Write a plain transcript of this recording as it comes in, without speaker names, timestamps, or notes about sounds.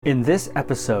In this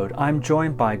episode, I'm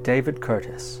joined by David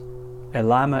Curtis, a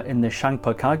Lama in the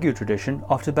Shangpa Kagyu tradition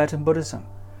of Tibetan Buddhism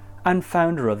and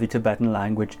founder of the Tibetan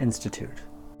Language Institute.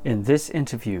 In this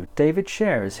interview, David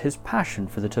shares his passion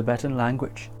for the Tibetan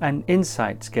language and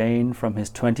insights gained from his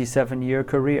 27-year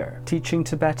career teaching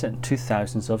Tibetan to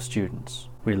thousands of students.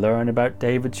 We learn about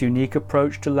David's unique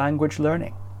approach to language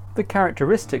learning, the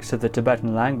characteristics of the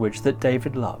Tibetan language that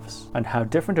David loves, and how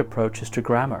different approaches to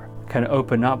grammar can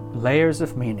open up layers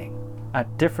of meaning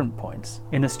at different points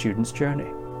in a student's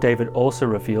journey. David also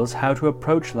reveals how to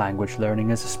approach language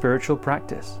learning as a spiritual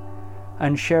practice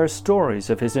and shares stories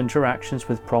of his interactions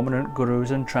with prominent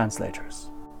gurus and translators.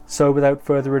 So without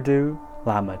further ado,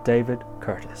 Lama David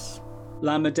Curtis.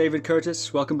 Lama David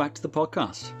Curtis, welcome back to the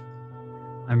podcast.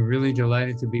 I'm really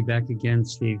delighted to be back again,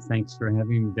 Steve. Thanks for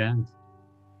having me back.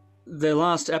 The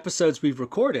last episodes we've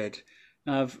recorded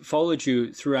have followed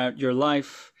you throughout your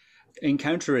life,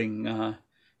 encountering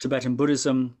Tibetan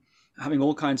Buddhism, having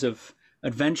all kinds of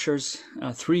adventures,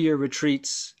 3-year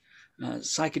retreats,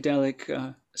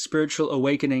 psychedelic spiritual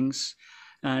awakenings,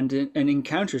 and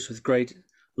encounters with great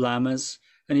lamas,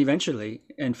 and eventually,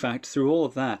 in fact, through all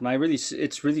of that. And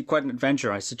it's really quite an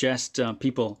adventure. I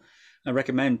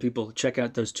recommend people check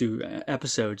out those two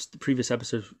episodes, the previous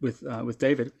episodes with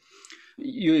David.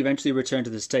 You eventually returned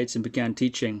to the States and began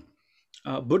teaching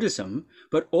Buddhism,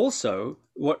 but also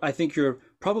what I think you're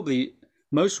probably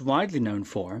most widely known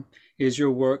for is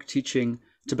your work teaching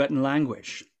Tibetan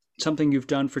language, something you've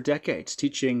done for decades,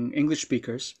 teaching English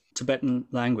speakers Tibetan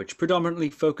language, predominantly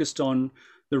focused on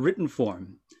the written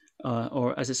form,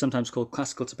 or as it's sometimes called,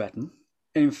 classical Tibetan.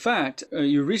 In fact,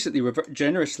 you recently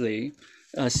generously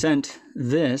sent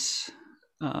this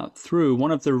through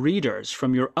one of the readers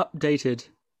from your updated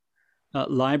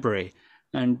library.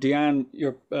 And Deanne,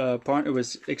 your partner,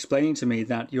 was explaining to me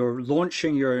that you're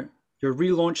relaunching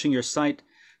your site,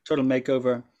 Total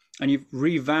Makeover, and you've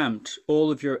revamped all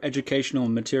of your educational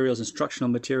materials, instructional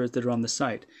materials that are on the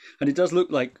site. And it does look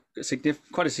like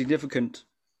quite a significant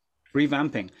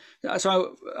revamping.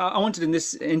 So I wanted in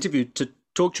this interview to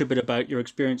talk to you a bit about your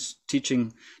experience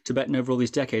teaching Tibetan over all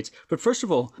these decades. But first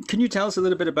of all, can you tell us a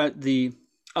little bit about the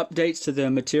updates to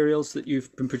the materials that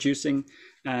you've been producing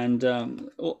and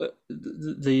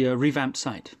the revamped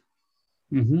site?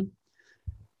 Mm-hmm.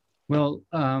 Well,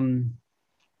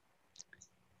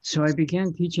 so I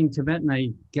began teaching Tibetan, I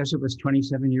guess it was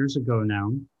 27 years ago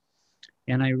now.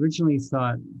 And I originally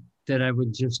thought that I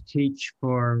would just teach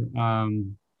for, a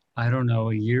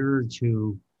year or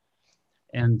two.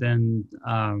 And then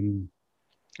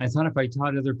I thought if I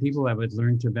taught other people, I would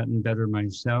learn Tibetan better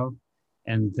myself.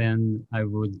 And then I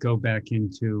would go back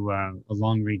into a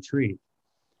long retreat.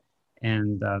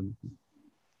 And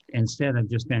instead,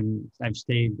 I've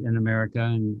stayed in America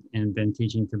and been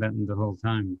teaching Tibetan the whole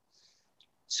time.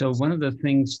 So one of the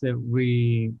things that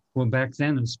back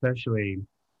then especially,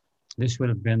 this would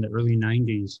have been the early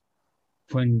 90s,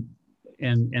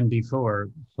 and before,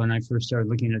 when I first started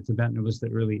looking at Tibetan, it was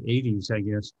the early 80s, I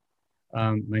guess,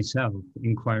 myself,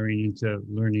 inquiring into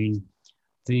learning.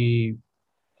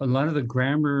 A lot of the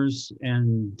grammars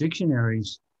and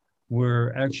dictionaries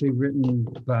were actually written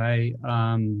by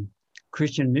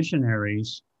Christian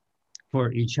missionaries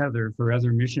for each other, for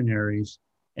other missionaries.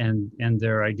 And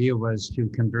their idea was to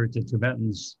convert the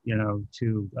Tibetans,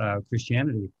 to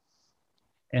Christianity.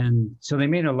 And so they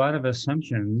made a lot of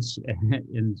assumptions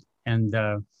and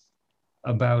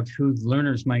about who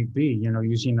learners might be,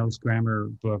 using those grammar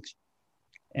books.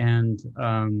 And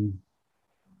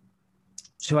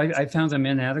so I found them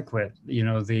inadequate,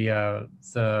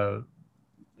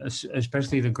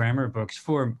 especially the grammar books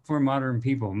for modern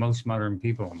people, most modern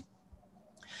people.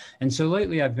 And so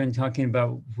lately I've been talking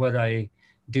about what I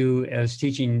do as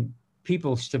teaching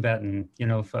people's Tibetan,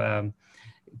 Tibetan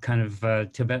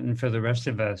for the rest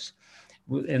of us.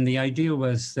 And the idea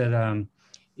was that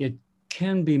it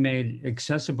can be made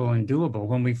accessible and doable.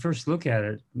 When we first look at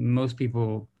it, most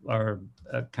people are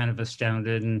kind of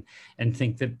astounded and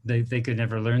think that they could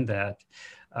never learn that.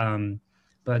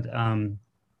 But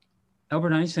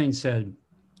Albert Einstein said,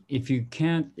 if you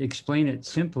can't explain it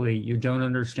simply, you don't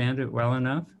understand it well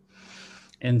enough.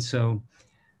 And so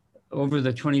over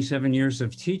the 27 years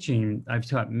of teaching, I've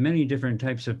taught many different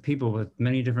types of people with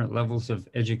many different levels of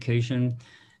education.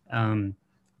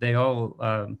 They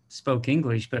all spoke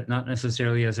English, but not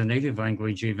necessarily as a native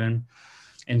language even.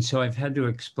 And so I've had to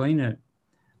explain it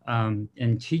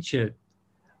and teach it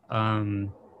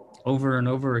over and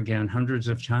over again, hundreds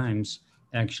of times,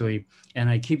 actually. And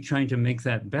I keep trying to make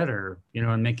that better,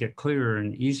 and make it clearer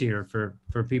and easier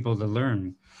for people to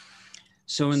learn.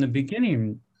 So in the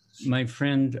beginning, my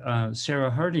friend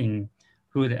Sarah Harding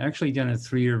who had actually done a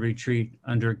 3-year retreat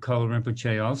under Kalu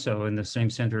Rinpoche, also in the same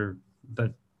center,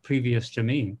 but previous to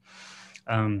me.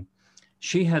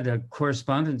 She had a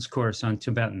correspondence course on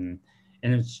Tibetan,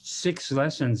 and it's 6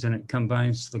 lessons, and it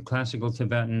combines the classical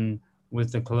Tibetan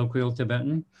with the colloquial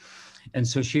Tibetan. And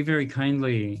so she very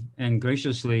kindly and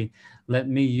graciously let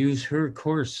me use her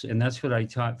course, and that's what I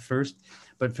taught first.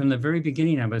 But from the very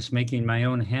beginning, I was making my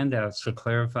own handouts to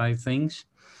clarify things.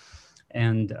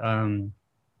 And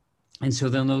so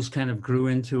then those kind of grew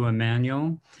into a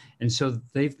manual. And so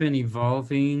they've been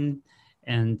evolving.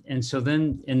 And so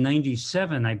then in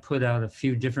 97, I put out a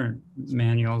few different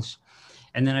manuals.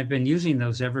 And then I've been using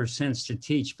those ever since to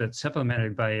teach, but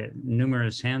supplemented by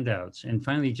numerous handouts. And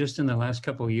finally, just in the last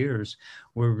couple of years,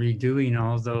 we're redoing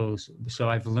all those. So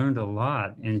I've learned a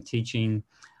lot in teaching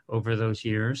over those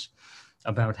years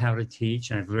about how to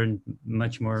teach. And I've learned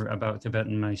much more about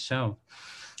Tibetan myself.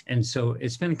 And so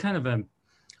it's been kind of an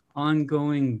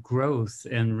ongoing growth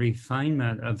and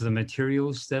refinement of the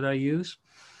materials that I use.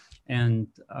 And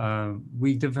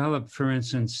we developed, for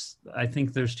instance, I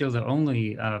think they're still the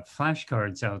only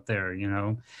flashcards out there, you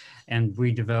know, and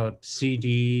we developed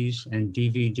CDs and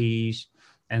DVDs,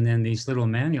 and then these little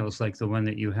manuals like the one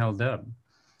that you held up.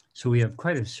 So we have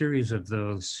quite a series of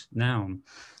those now.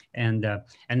 And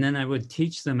then I would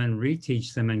teach them and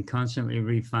reteach them and constantly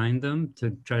refine them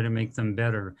to try to make them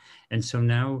better. And so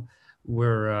now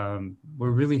we're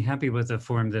really happy with the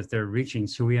form that they're reaching.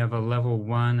 So we have a level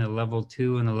 1, a level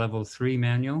 2, and a level 3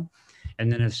 manual,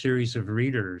 and then a series of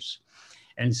readers.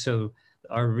 And so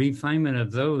our refinement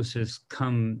of those has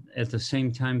come at the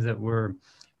same time that we're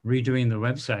redoing the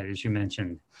website, as you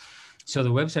mentioned. So the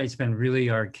website's been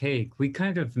really archaic. We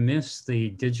kind of missed the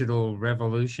digital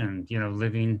revolution, you know,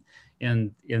 living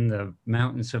in the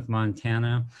mountains of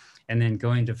Montana and then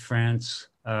going to France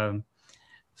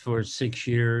for 6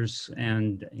 years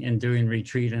and doing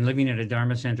retreat and living at a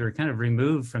Dharma center, kind of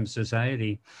removed from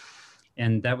society.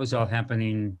 And that was all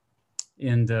happening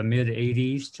in the mid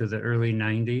 80s to the early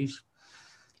 90s.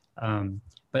 And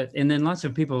then lots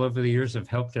of people over the years have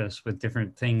helped us with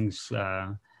different things.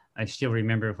 I still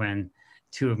remember when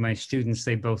 2 of my students,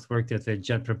 they both worked at the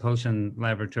Jet Propulsion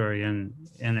Laboratory in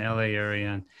LA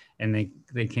area. And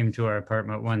they came to our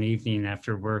apartment one evening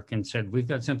after work and said, "We've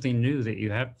got something new that you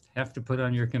have to put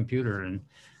on your computer." And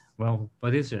well,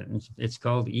 what is it? It's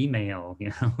called email,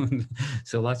 you know.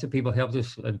 So lots of people helped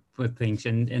us with things.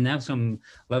 And now some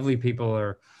lovely people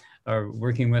are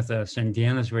working with us, and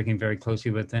Deanna's working very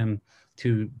closely with them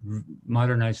to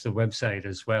modernize the website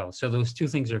as well. So those 2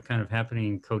 things are kind of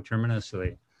happening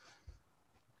coterminously.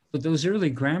 But those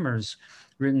early grammars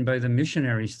written by the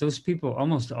missionaries, those people,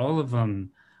 almost all of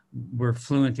them were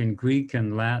fluent in Greek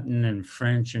and Latin and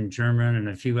French and German and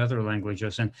a few other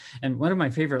languages. And one of my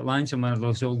favorite lines in one of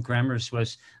those old grammars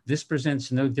was, "This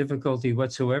presents no difficulty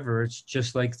whatsoever. It's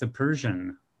just like the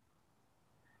Persian."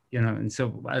 You know, and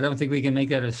so I don't think we can make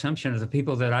that assumption of the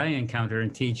people that I encounter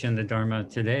and teach in the Dharma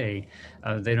today.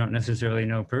 They don't necessarily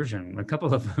know Persian. A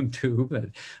couple of them do,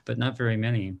 but not very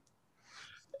many.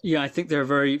 Yeah, I think there are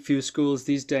very few schools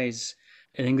these days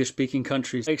in English-speaking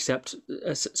countries, except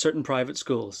certain private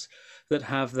schools, that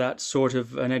have that sort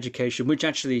of an education, which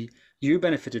actually you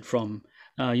benefited from.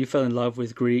 You fell in love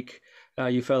with Greek,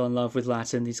 you fell in love with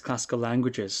Latin, these classical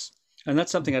languages. And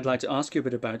that's something I'd like to ask you a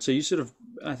bit about. So you sort of,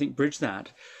 I think, bridge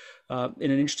that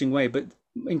in an interesting way. But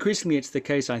increasingly it's the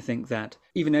case, I think, that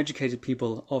even educated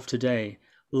people of today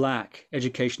lack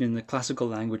education in the classical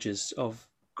languages of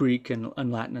Greek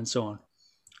and Latin and so on.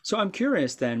 So I'm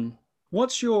curious then,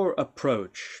 what's your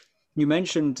approach? You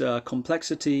mentioned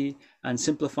complexity and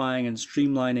simplifying and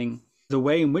streamlining the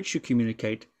way in which you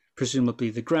communicate, presumably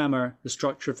the grammar, the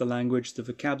structure of the language, the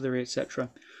vocabulary, etc.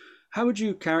 How would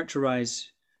you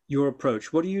characterize your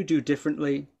approach? What do you do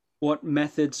differently? What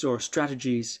methods or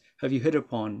strategies have you hit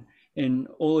upon in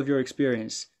all of your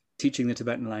experience teaching the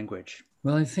Tibetan language?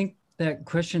 Well, I think that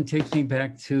question takes me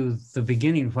back to the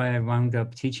beginning, why I wound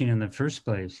up teaching in the first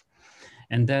place.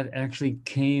 And that actually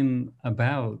came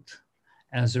about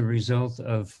as a result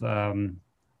of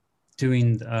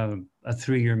doing a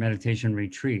 3-year meditation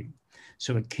retreat.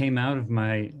 So it came out of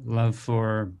my love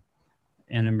for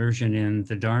an immersion in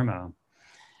the Dharma.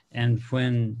 And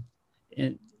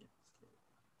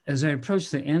as I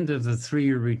approached the end of the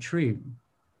 3-year retreat,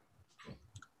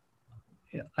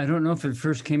 I don't know if it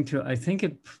first came to, I think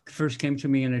it first came to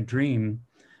me in a dream,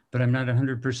 but I'm not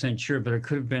 100% sure, but it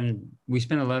could have been, we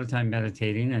spent a lot of time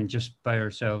meditating and just by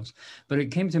ourselves, but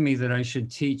it came to me that I should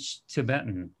teach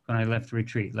Tibetan when I left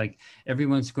retreat. Like,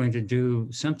 everyone's going to do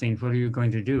something, what are you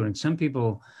going to do? And some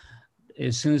people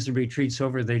as soon as the retreat's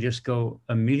over, they just go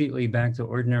immediately back to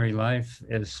ordinary life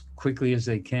as quickly as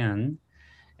they can.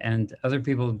 And other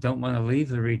people don't want to leave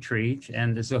the retreat,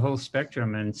 and there's a whole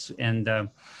spectrum.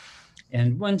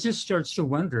 And one just starts to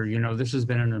wonder, this has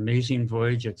been an amazing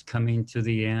voyage. It's coming to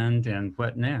the end, and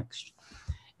what next?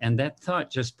 And that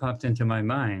thought just popped into my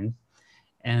mind,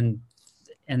 and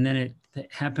then it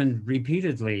happened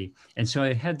repeatedly. And so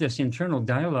I had this internal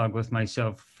dialogue with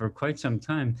myself for quite some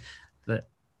time,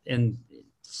 and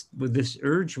with this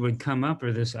urge would come up,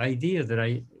 or this idea that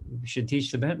I should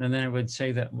teach Tibetan, and then I would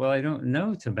say that, well, I don't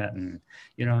know Tibetan,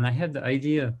 and I had the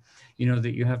idea,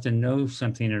 that you have to know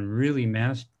something and really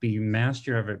be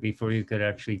master of it before you could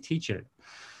actually teach it.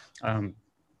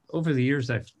 Over the years,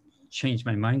 I've changed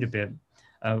my mind a bit.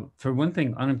 For one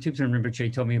thing, Anam Thupten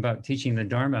Rinpoche told me about teaching the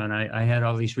Dharma, and I had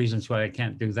all these reasons why I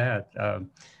can't do that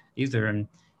either.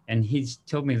 And he's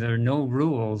told me there are no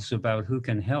rules about who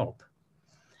can help.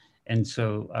 And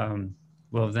so,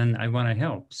 well, then I want to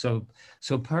help. So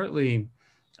partly,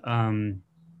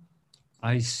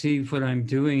 I see what I'm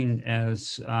doing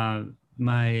as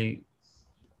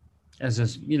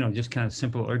just kind of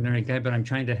simple, ordinary guy, but I'm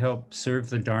trying to help serve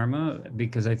the Dharma,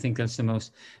 because I think that's the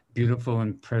most beautiful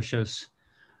and precious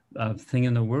thing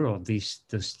in the world, these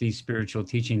spiritual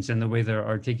teachings, and the way they're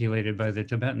articulated by the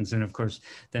Tibetans. And of course,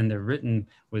 then they're written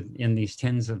in these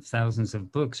tens of thousands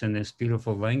of books in this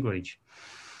beautiful language.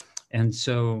 And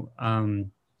so,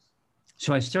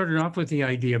 so I started off with the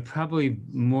idea, probably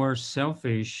more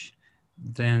selfish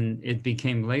than it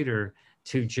became later,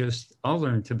 to just, I'll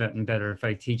learn Tibetan better if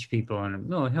I teach people, and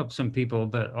no, it helps some people,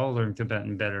 but I'll learn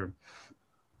Tibetan better.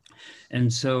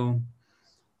 And so,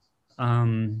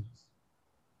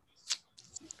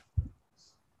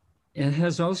 it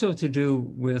has also to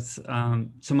do with,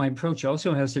 so my approach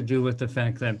also has to do with the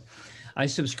fact that I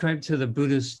subscribe to the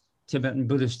Tibetan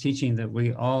Buddhist teaching that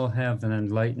we all have an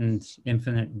enlightened,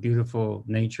 infinite, beautiful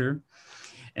nature,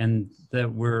 and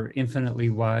that we're infinitely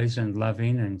wise and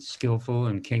loving and skillful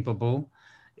and capable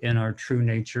in our true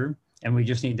nature, and we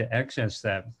just need to access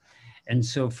that. And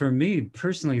so for me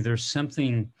personally, there's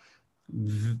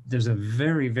a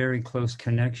very, very close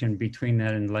connection between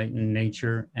that enlightened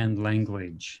nature and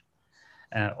language,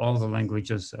 all the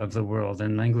languages of the world.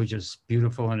 And language is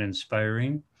beautiful and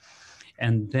inspiring.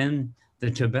 And then the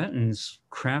Tibetans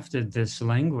crafted this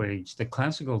language, the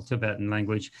classical Tibetan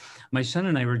language. My son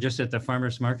and I were just at the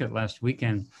farmer's market last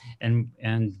weekend,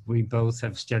 and we both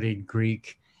have studied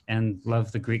Greek and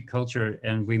love the Greek culture.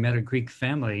 And we met a Greek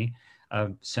family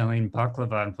selling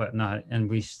baklava and whatnot. And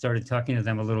we started talking to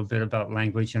them a little bit about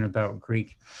language and about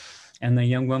Greek. And the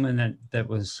young woman that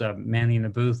was manning the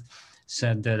booth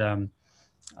said that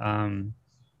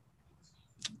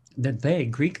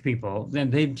that Greek people, then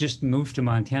they just moved to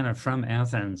Montana from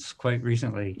Athens quite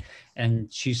recently.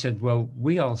 And she said, well,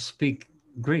 we all speak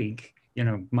Greek,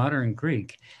 modern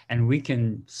Greek, and we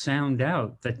can sound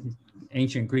out the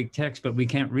ancient Greek texts, but we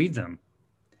can't read them.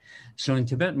 So in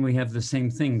Tibetan, we have the same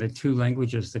thing, the two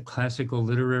languages, the classical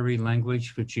literary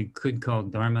language, which you could call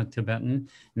Dharma Tibetan,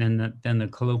 and then the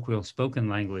colloquial spoken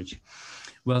language.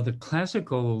 Well, the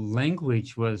classical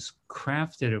language was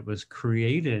crafted, it was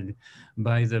created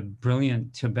by the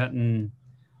brilliant Tibetan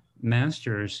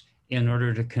masters in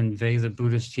order to convey the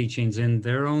Buddhist teachings in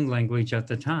their own language at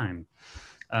the time.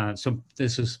 So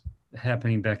this is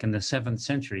happening back in the 7th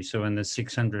century, so in the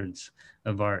 600s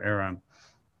of our era.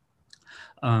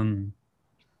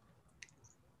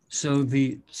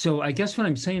 So I guess what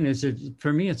I'm saying is that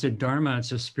for me, it's a Dharma,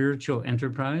 it's a spiritual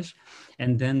enterprise.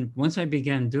 And then once I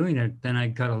began doing it, then I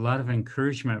got a lot of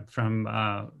encouragement from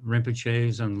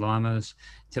Rinpoches and Lamas,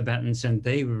 Tibetans, and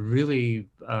they really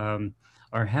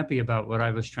are happy about what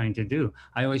I was trying to do.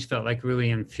 I always felt like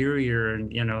really inferior,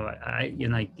 and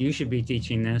you should be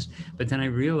teaching this. But then I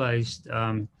realized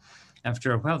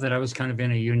after a while that I was kind of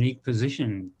in a unique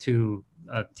position to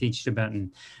teach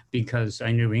Tibetan, because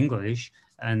I knew English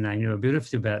and I knew a bit of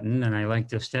Tibetan and I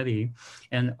liked to study.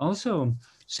 And also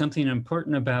something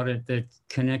important about it that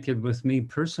connected with me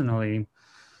personally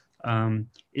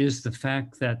is the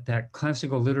fact that that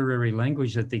classical literary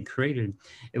language that they created,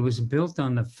 it was built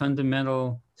on the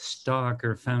fundamental stock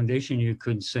or foundation, you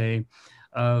could say,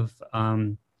 of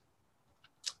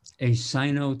a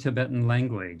Sino-Tibetan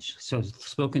language. So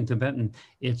spoken Tibetan,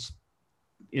 it's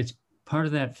part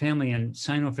of that family, and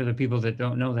Sino, for the people that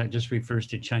don't know, that just refers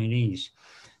to Chinese.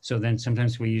 So then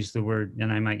sometimes we use the word,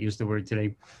 and I might use the word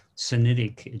today,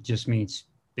 Sinitic. It just means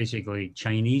basically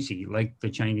Chinesey, like the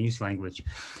Chinese language.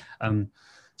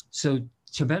 So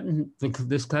Tibetan,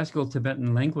 this classical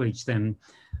Tibetan language then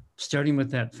starting with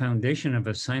that foundation of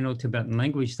a Sino-Tibetan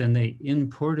language, then they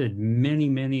imported many,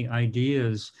 many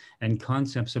ideas and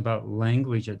concepts about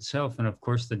language itself, and of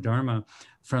course the Dharma,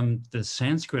 from the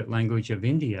Sanskrit language of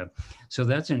India. So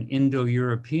that's an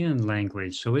Indo-European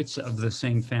language. So it's of the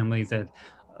same family that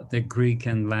the Greek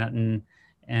and Latin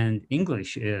and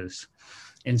English is.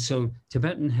 And so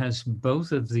Tibetan has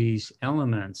both of these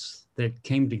elements that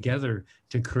came together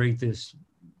to create this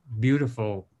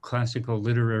beautiful classical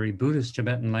literary Buddhist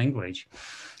Tibetan language.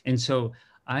 And so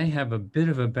I have a bit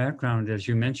of a background, as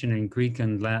you mentioned, in Greek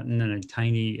and Latin and a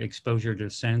tiny exposure to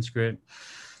Sanskrit.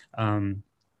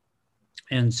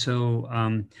 And so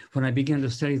when I began to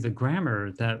study the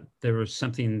grammar, that there was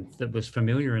something that was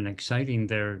familiar and exciting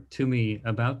there to me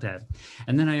about that.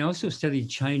 And then I also studied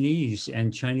Chinese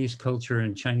and Chinese culture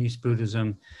and Chinese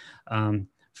Buddhism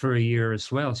for a year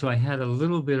as well. So I had a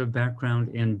little bit of background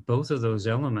in both of those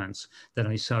elements that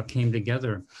I saw came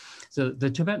together. So the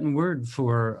Tibetan word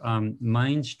for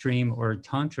mind stream or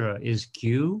tantra is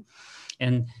gyu.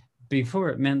 And before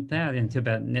it meant that in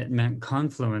Tibetan, it meant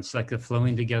confluence, like the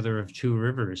flowing together of two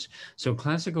rivers. So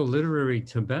classical literary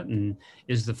Tibetan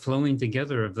is the flowing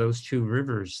together of those two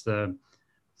rivers, the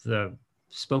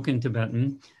spoken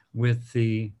Tibetan with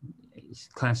the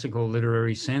classical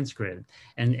literary Sanskrit,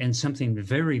 and something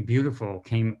very beautiful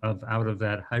came out of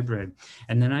that hybrid.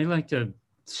 And then I like to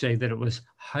say that it was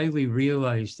highly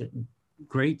realized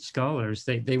great scholars.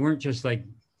 They weren't just like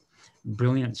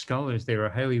brilliant scholars, they were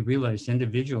highly realized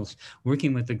individuals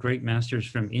working with the great masters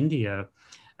from India.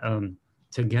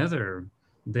 Together,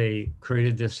 they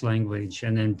created this language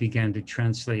and then began to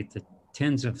translate the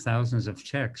tens of thousands of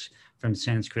texts from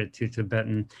Sanskrit to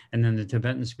Tibetan. And then the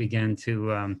Tibetans began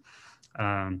to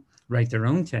write their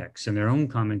own texts and their own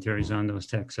commentaries on those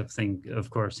texts, of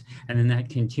course. And then that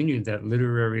continued, that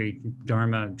literary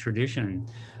Dharma tradition,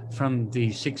 from the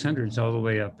 600s all the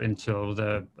way up until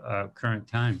the current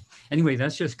time. Anyway,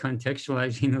 that's just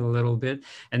contextualizing it a little bit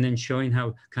and then showing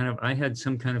how kind of I had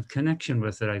some kind of connection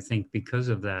with it, I think, because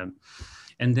of that.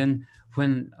 And then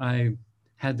when I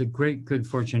had the great good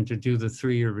fortune to do the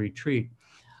 3-year retreat,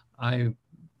 I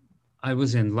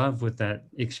was in love with that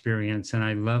experience, and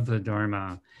I love the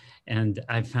Dharma. And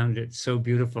I found it so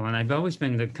beautiful. And I've always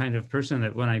been the kind of person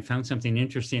that when I found something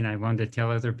interesting, I wanted to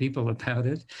tell other people about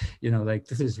it. You know, like,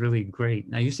 this is really great.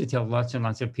 And I used to tell lots and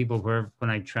lots of people when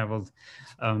I traveled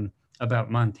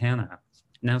about Montana.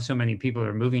 Now so many people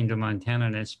are moving to Montana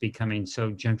and it's becoming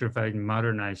so gentrified and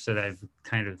modernized that I've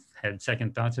kind of had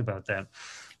second thoughts about that.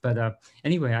 But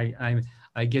anyway,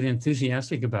 I get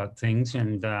enthusiastic about things,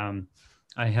 and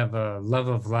I have a love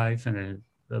of life and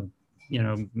a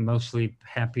mostly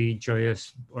happy,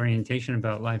 joyous orientation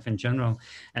about life in general.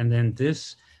 And then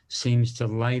this seems to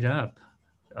light up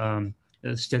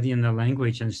studying the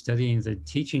language and studying the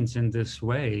teachings in this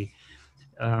way.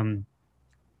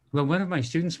 Well, one of my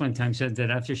students one time said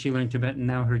that after she learned Tibetan,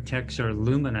 now her texts are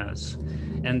luminous,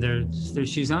 and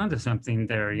she's onto something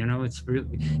there. It's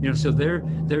really, so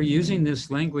they're using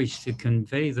this language to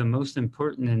convey the most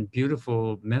important and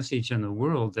beautiful message in the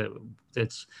world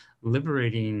that's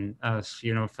liberating us,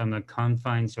 from the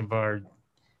confines of our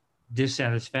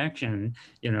dissatisfaction.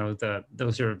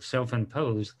 Those are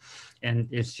self-imposed, and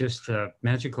it's just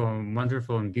magical and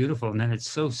wonderful and beautiful. And then it's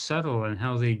so subtle in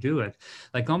how they do it.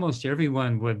 Like, almost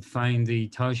everyone would find the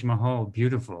Taj Mahal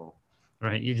beautiful,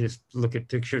 right? You just look at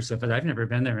pictures of it. I've never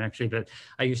been there actually, but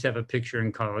I used to have a picture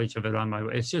in college of it on my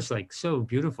way. It's just like so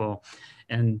beautiful,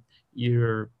 and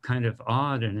you're kind of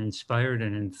awed and inspired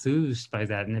and enthused by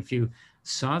that. And if you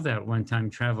saw that one time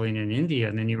traveling in India,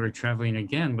 and then you were traveling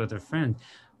again with a friend,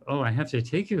 oh, I have to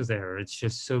take you there. It's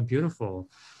just so beautiful.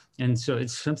 And so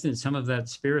it's some of that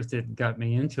spirit that got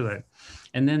me into it.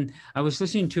 And then I was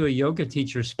listening to a yoga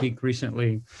teacher speak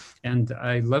recently, and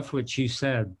I loved what she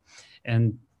said.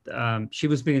 And she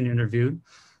was being interviewed,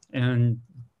 and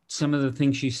some of the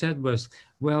things she said was,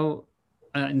 well,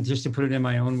 and just to put it in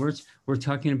my own words, we're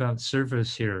talking about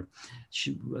service here.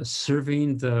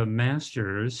 Serving the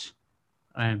masters,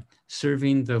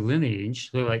 serving the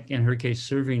lineage, so like in her case,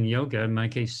 serving yoga, in my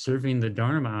case, serving the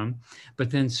Dharma, but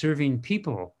then serving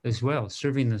people as well,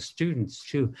 serving the students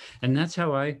too. And that's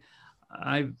how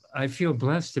I feel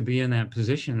blessed to be in that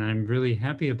position. I'm really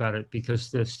happy about it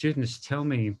because the students tell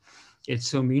me it's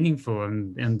so meaningful,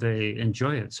 and they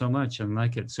enjoy it so much and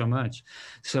like it so much.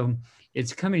 So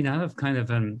it's coming out of kind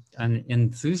of an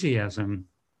enthusiasm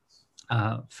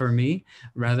for me,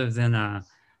 rather than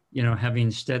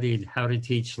having studied how to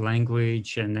teach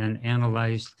language and then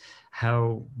analyzed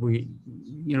how we,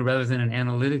 rather than an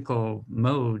analytical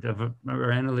mode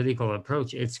or analytical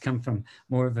approach, it's come from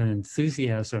more of an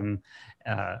enthusiasm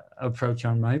approach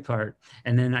on my part.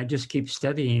 And then I just keep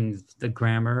studying the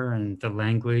grammar and the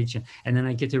language. And then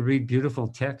I get to read beautiful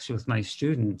texts with my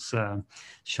students,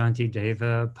 Shanti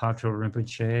Deva, Patrul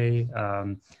Rinpoche,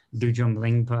 Dujom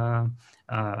Lingpa,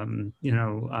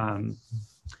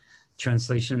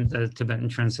 the Tibetan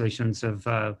translations of,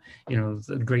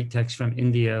 the great texts from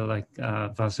India, like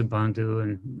Vasubandhu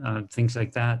and things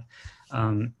like that.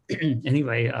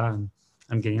 Anyway,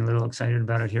 I'm getting a little excited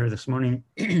about it here this morning,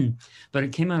 but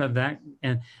it came out of that.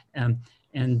 And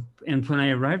when I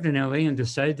arrived in LA and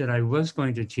decided that I was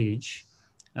going to teach,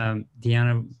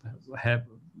 Deanna had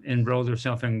enrolled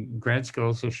herself in grad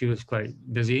school, so she was quite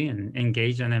busy and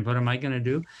engaged. And then, what am I going to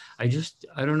do? I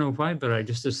don't know why, but I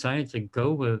just decided to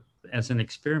go with, as an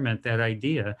experiment, that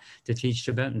idea to teach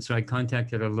Tibetan. So I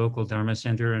contacted a local Dharma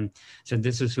center and said,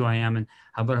 this is who I am. And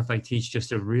how about if I teach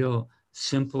just a real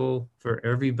simple for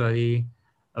everybody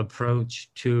approach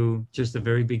to just the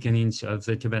very beginnings of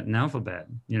the Tibetan alphabet,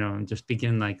 and just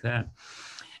begin like that.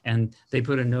 And they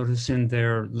put a notice in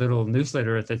their little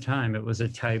newsletter at the time. It was a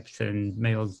typed and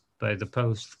mailed by the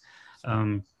post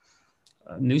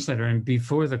newsletter. And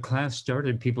before the class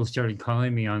started, people started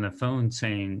calling me on the phone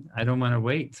saying, I don't want to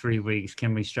wait 3 weeks.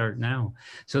 Can we start now?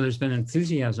 So there's been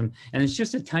enthusiasm. And it's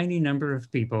just a tiny number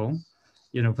of people.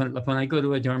 When I go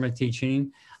to a Dharma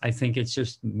teaching, I think it's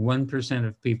just 1%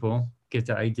 of people get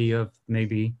the idea of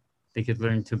maybe they could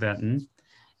learn Tibetan.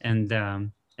 And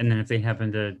then if they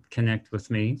happen to connect with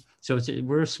me. So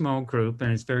we're a small group,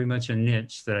 and it's very much a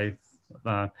niche that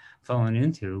I've fallen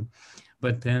into.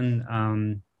 But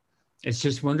then it's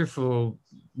just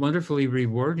wonderfully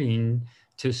rewarding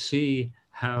to see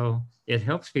how it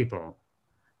helps people.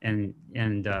 And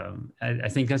I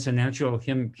think that's a natural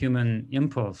human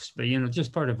impulse. But,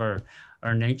 just part of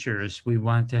our nature is we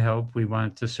want to help, we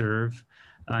want to serve.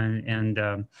 And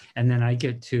then I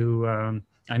get to,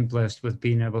 I'm blessed with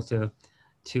being able to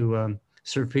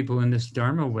serve people in this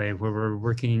Dharma way, where we're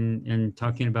working and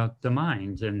talking about the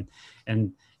mind,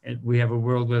 and we have a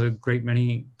world with a great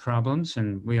many problems,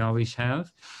 and we always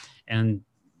have, and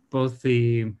both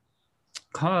the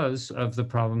cause of the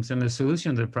problems and the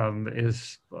solution to the problem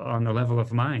is on the level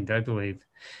of mind, I believe.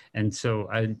 And so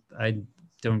I'm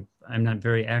not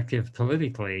very active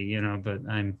politically, but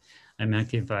I'm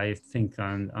active, I think,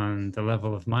 on the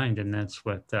level of mind, and that's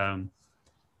what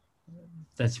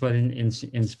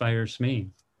inspires me.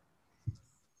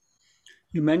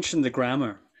 You mentioned the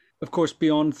grammar. Of course,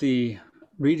 beyond the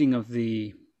reading of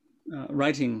the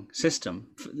writing system,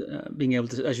 being able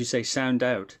to, as you say, sound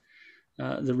out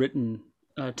the written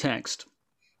text,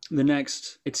 the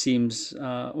next, it seems,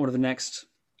 one of the next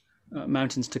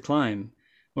mountains to climb,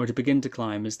 or to begin to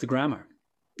climb, is the grammar.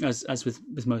 As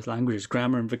with most languages,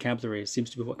 grammar and vocabulary seems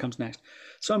to be what comes next.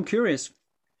 So I'm curious,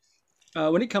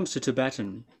 when it comes to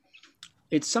Tibetan,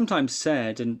 it's sometimes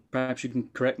said, and perhaps you can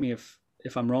correct me if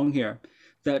I'm wrong here,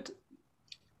 that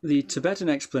the Tibetan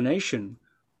explanation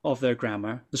of their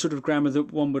grammar, the sort of grammar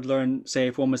that one would learn, say,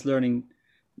 if one was learning,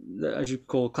 as you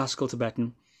call, classical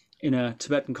Tibetan, in a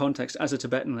Tibetan context, as a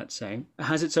Tibetan, let's say,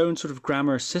 has its own sort of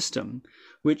grammar system,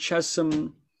 which has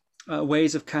some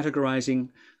ways of categorizing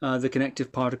the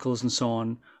connective particles and so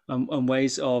on, and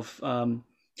ways of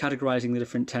categorizing the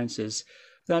different tenses.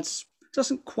 That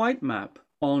doesn't quite map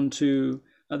onto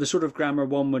the sort of grammar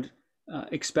one would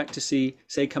expect to see,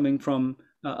 say, coming from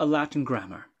a Latin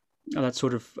grammar, that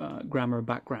sort of grammar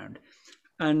background.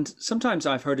 And sometimes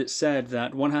I've heard it said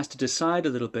that one has to decide a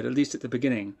little bit, at least at the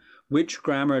beginning, which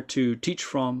grammar to teach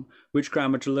from, which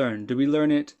grammar to learn. Do we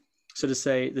learn it, so to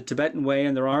say, the Tibetan way?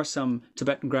 And there are some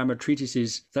Tibetan grammar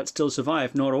treatises that still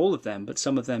survive, not all of them, but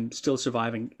some of them still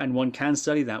surviving, and one can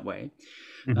study that way,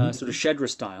 sort of Shedra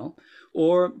style.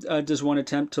 Or does one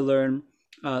attempt to learn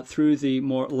through the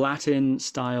more Latin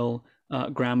style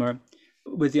grammar,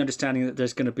 with the understanding that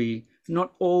there's going to be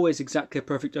not always exactly a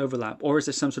perfect overlap, or is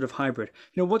there some sort of hybrid?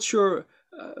 What's your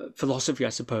philosophy, I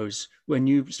suppose, when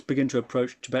you begin to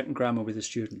approach Tibetan grammar with a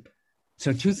student?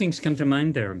 So two things come to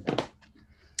mind there.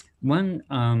 One,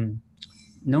 Noam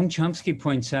Chomsky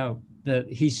points out that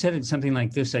he said it something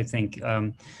like this, I think,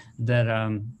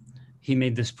 that he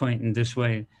made this point in this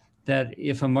way, that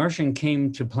if a Martian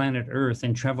came to planet Earth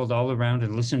and traveled all around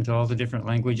and listened to all the different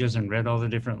languages and read all the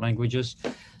different languages,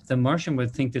 the Martian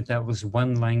would think that that was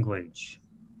one language,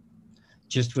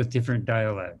 just with different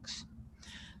dialects.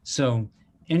 So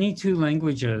any two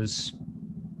languages,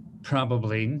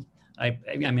 probably, I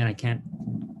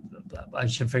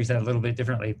should phrase that a little bit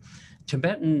differently.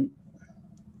 Tibetan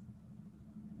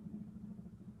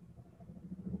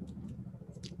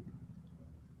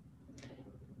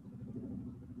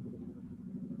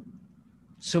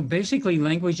So basically,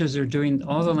 languages are doing,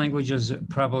 all the languages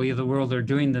probably of the world are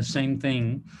doing the same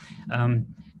thing,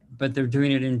 but they're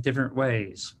doing it in different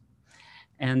ways.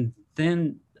 And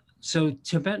then, so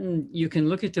Tibetan, you can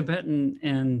look at Tibetan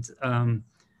and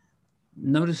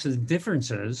notice the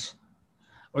differences,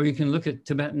 or you can look at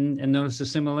Tibetan and notice the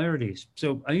similarities.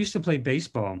 So I used to play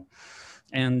baseball,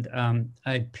 and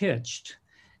I pitched,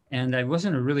 and I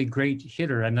wasn't a really great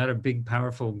hitter. I'm not a big,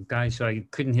 powerful guy, so I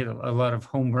couldn't hit a lot of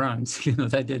home runs. You know,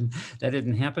 that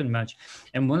didn't happen much.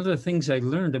 And one of the things I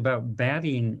learned about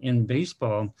batting in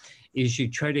baseball is you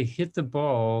try to hit the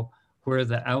ball where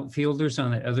the outfielders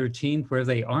on the other team, where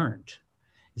they aren't,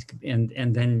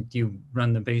 and then you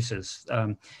run the bases.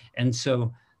 And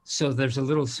so there's a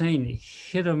little saying,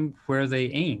 hit them where they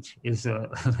ain't, is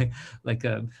like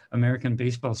a American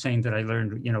baseball saying that I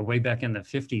learned, you know, way back in the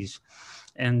 50s.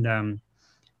 And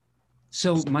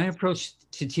so my approach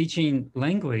to teaching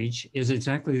language is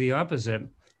exactly the opposite.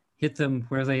 Hit them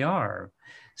where they are.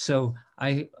 So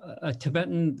a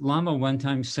Tibetan Lama one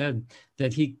time said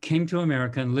that he came to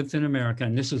America and lived in America,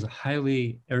 and this is a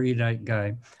highly erudite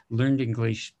guy, learned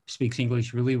English, speaks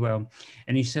English really well.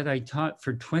 And he said, I taught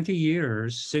for 20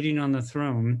 years sitting on the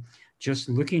throne, just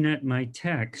looking at my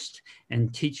text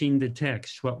and teaching the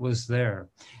text, what was there.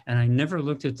 And I never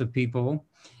looked at the people,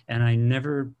 and I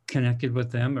never connected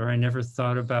with them, or I never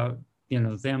thought about, you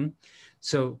know, them.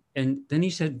 So, and then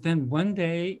he said, then one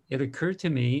day it occurred to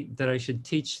me that I should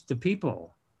teach the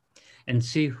people and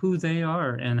see who they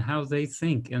are and how they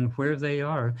think and where they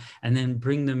are, and then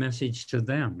bring the message to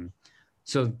them.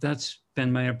 So that's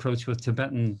been my approach with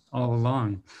Tibetan all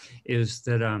along, is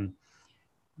that,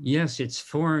 yes, it's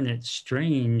foreign, it's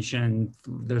strange, and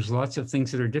there's lots of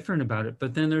things that are different about it,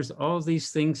 but then there's all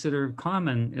these things that are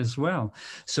common as well.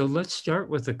 So let's start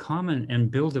with the common and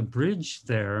build a bridge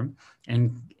there,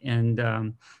 and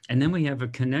then we have a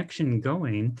connection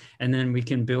going, and then we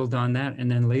can build on that,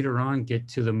 and then later on get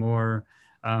to the more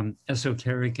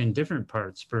esoteric and different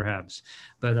parts, perhaps.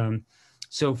 But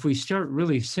so if we start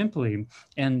really simply,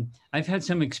 and I've had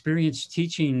some experience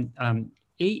teaching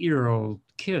 8-year-old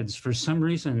kids. For some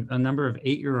reason, a number of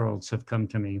 8-year-olds have come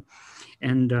to me.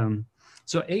 And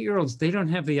so 8-year-olds, they don't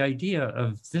have the idea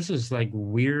of this is like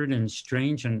weird and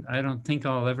strange, and I don't think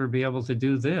I'll ever be able to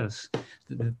do this.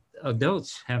 The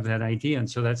adults have that idea, and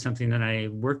so that's something that I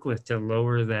work with to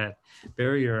lower that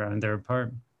barrier on their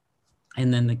part.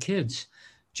 And then the kids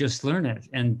just learn it,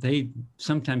 and they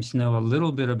sometimes know a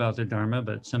little bit about the Dharma,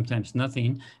 but sometimes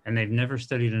nothing, and they've never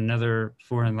studied another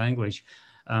foreign language.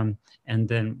 And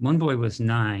then one boy was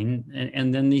 9,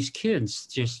 and then these kids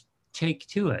just take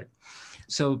to it.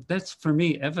 So that's, for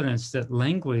me, evidence that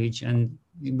language, and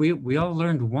we all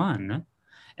learned one,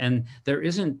 and there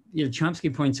isn't, you know,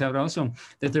 Chomsky points out also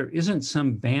that there isn't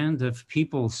some band of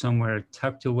people somewhere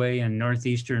tucked away in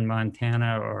northeastern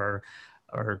Montana or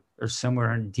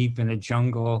somewhere deep in a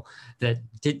jungle that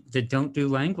don't do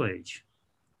language.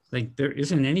 Like, there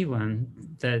isn't anyone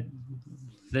that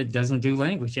doesn't do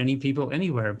language, any people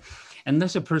anywhere.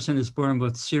 Unless a person is born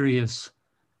with serious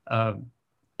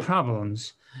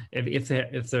problems, if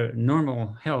they're a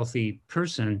normal, healthy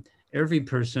person, every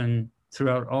person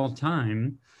throughout all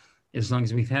time, as long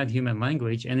as we've had human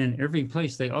language, and in every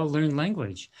place, they all learn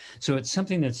language. So it's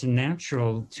something that's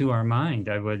natural to our mind,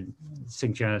 I would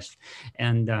suggest.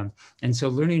 And so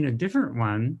learning a different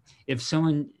one, if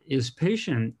someone is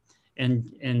patient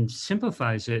and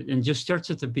simplifies it and just starts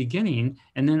at the beginning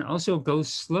and then also goes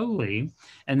slowly.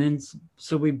 And then,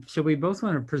 so we both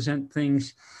want to present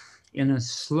things in a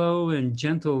slow and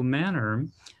gentle manner,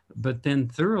 but then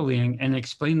thoroughly, and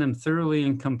explain them thoroughly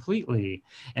and completely.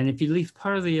 And if you leave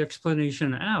part of the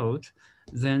explanation out,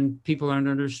 then people aren't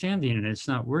understanding and it's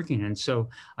not working. And so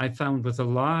I found with a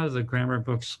lot of the grammar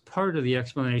books, part of the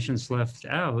explanation's left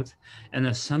out and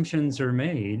assumptions are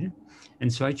made.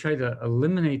 And so I try to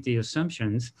eliminate the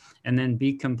assumptions and then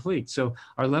be complete. So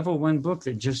our level 1 book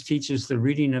that just teaches the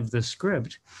reading of the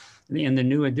script, in the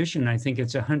new edition, I think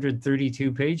it's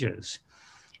 132 pages.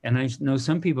 And I know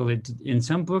some people that in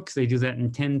some books, they do that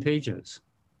in 10 pages.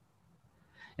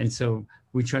 And so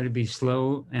we try to be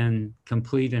slow and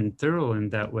complete and thorough in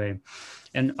that way.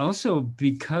 And also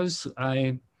because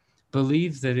I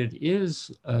believe that it is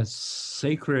a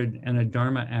sacred and a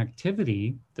Dharma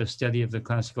activity, the study of the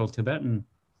classical Tibetan,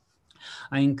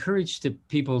 I encourage the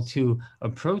people to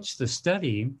approach the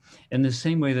study in the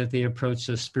same way that they approach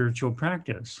the spiritual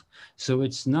practice. So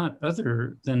it's not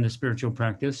other than the spiritual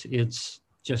practice, it's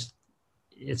just,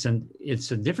 it's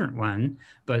a different one,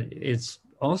 but it's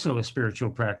also a spiritual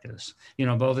practice, you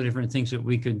know, of all the different things that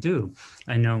we could do.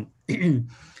 I know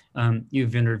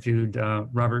you've interviewed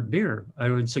Robert Beer. I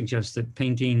would suggest that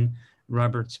painting,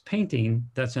 Robert's painting,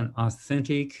 that's an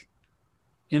authentic,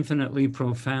 infinitely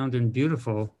profound and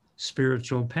beautiful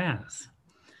spiritual path.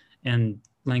 And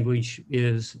language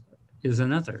is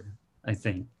another, I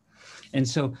think. And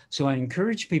so I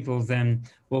encourage people then,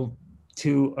 well,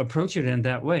 to approach it in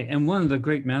that way. And one of the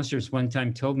great masters one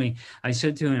time told me, I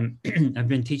said to him, I've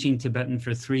been teaching Tibetan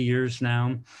for 3 years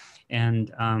now,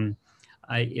 and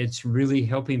it's really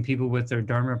helping people with their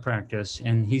Dharma practice.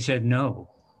 And he said, no.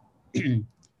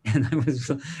 And I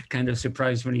was kind of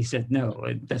surprised when he said no.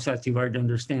 That's not too hard to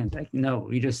understand. Like, no,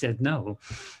 he just said no.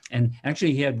 And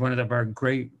actually, he had one of our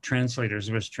great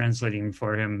translators was translating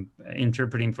for him,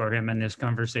 interpreting for him in this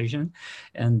conversation.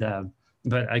 And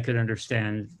but I could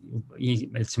understand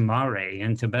it's mare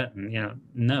in Tibetan.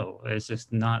 No, it's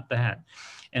just not that.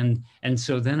 And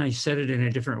so then I said it in a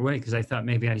different way because I thought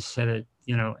maybe I said it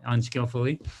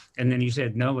unskillfully. And then he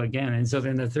said no again. And so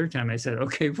then the third time I said,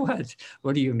 okay,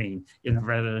 what do you mean?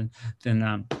 Rather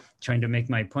than trying to make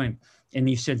my point. And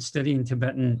he said, studying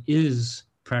Tibetan is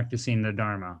practicing the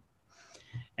Dharma.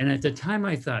 And at the time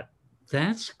I thought,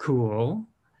 that's cool.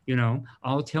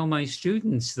 I'll tell my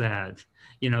students that,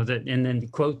 that, and then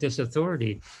quote this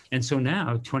authority. And so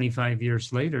now 24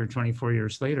 years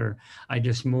later, I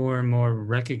just more and more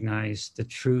recognize the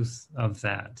truth of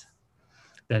that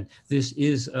this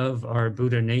is of our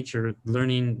Buddha nature.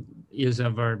 Learning is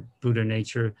of our Buddha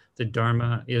nature. The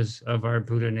Dharma is of our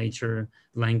Buddha nature.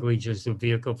 Language is the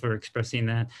vehicle for expressing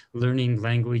that. Learning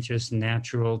language is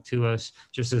natural to us,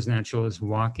 just as natural as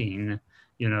walking,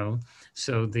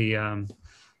 So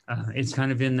it's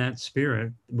kind of in that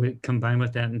spirit, combined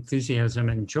with that enthusiasm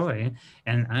and joy.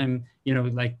 And I'm,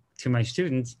 like to my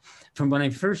students, from when I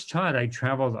first taught, I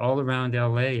traveled all around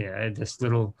LA. I had this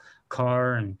little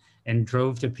car and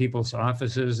drove to people's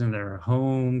offices and their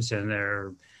homes and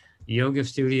their yoga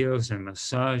studios and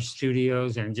massage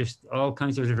studios and just all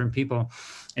kinds of different people.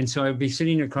 And so I'd be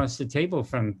sitting across the table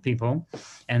from people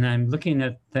and I'm looking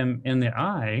at them in the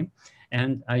eye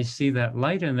and I see that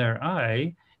light in their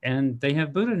eye and they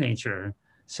have Buddha nature.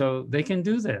 So they can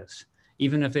do this,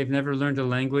 even if they've never learned a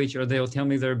language, or they'll tell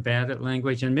me they're bad at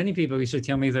language. And many people used to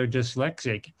tell me they're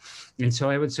dyslexic. And so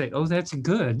I would say, oh, that's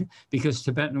good, because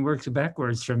Tibetan works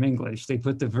backwards from English. They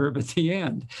put the verb at the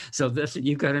end. So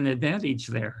you've got an advantage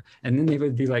there. And then they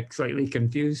would be like slightly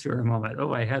confused for a moment.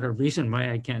 Oh, I had a reason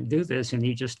why I can't do this, and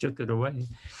he just took it away.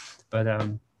 But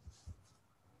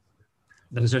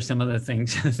those are some of the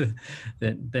things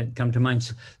that come to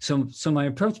mind. So my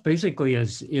approach basically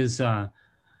is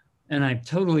and I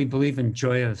totally believe in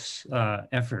joyous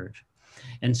effort.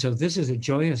 And so this is a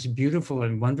joyous, beautiful,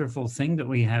 and wonderful thing that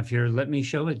we have here. Let me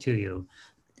show it to you.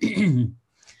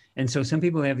 And so some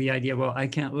people have the idea, well, I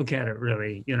can't look at it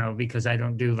really, because I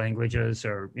don't do languages,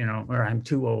 or, or I'm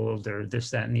too old, or this,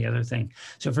 that, and the other thing.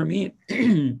 So for me,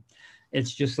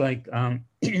 it's just like,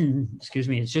 excuse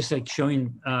me, it's just like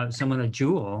showing someone a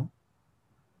jewel,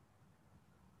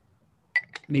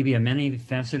 maybe a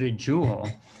many-faceted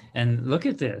jewel. And look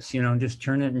at this, just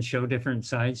turn it and show different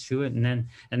sides to it. And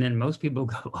then most people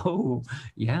go, oh,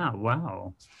 yeah,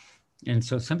 wow. And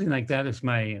so something like that is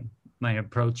my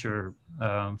approach or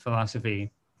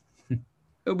philosophy.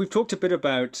 We've talked a bit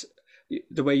about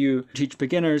the way you teach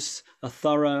beginners, a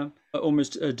thorough,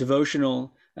 almost a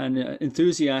devotional and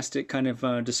enthusiastic kind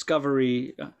of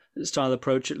discovery style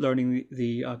approach at learning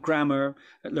the grammar,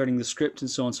 at learning the script,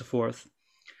 and so on and so forth.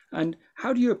 And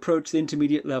how do you approach the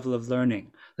intermediate level of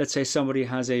learning? Let's say somebody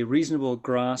has a reasonable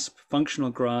grasp, functional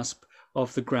grasp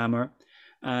of the grammar,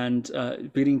 and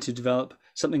beginning to develop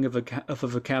something of a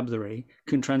vocabulary,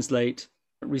 can translate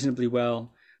reasonably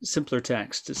well simpler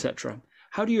text, etc.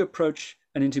 How do you approach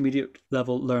an intermediate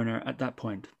level learner at that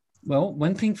point? Well,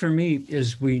 one thing for me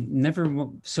is we never,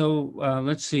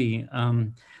 let's see.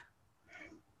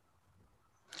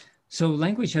 So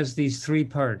language has these three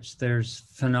parts. There's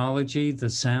phonology, the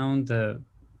sound, the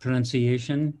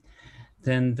pronunciation.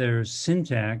 Then there's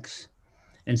syntax.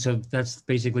 And so that's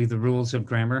basically the rules of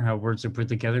grammar, how words are put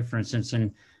together. For instance,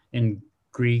 in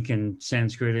Greek and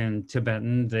Sanskrit and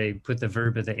Tibetan, they put the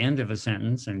verb at the end of a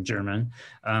sentence, in German.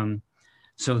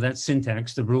 So that's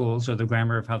syntax, the rules or the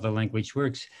grammar of how the language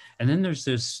works. And then there's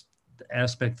this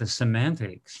aspect, the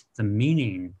semantics, the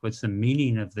meaning. What's the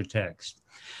meaning of the text?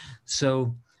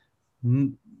 So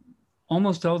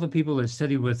almost all the people that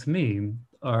study with me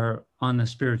are on the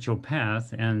spiritual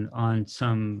path and on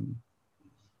some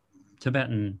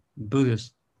Tibetan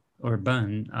Buddhist or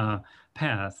Bon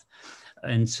path.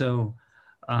 And so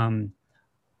from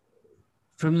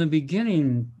the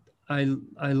beginning,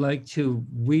 I like to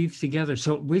weave together.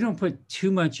 So we don't put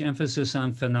too much emphasis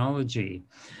on phonology.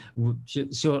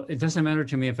 So it doesn't matter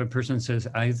to me if a person says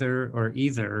either or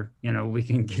either, we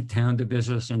can get down to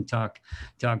business and talk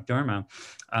Dharma.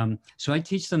 So I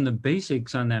teach them the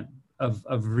basics on that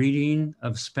of reading,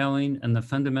 of spelling, and the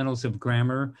fundamentals of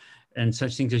grammar, and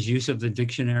such things as use of the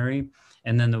dictionary,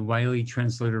 and then the Wiley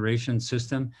transliteration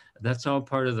system. That's all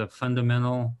part of the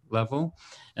fundamental level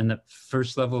and the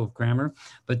first level of grammar.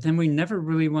 But then we never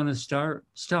really want to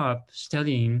stop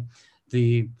studying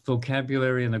the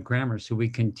vocabulary and the grammar. So we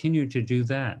continue to do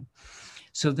that.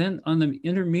 So then on the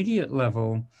intermediate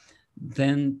level,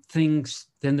 then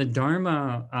the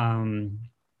Dharma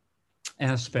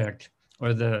aspect,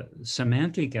 or the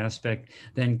semantic aspect,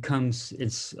 then comes,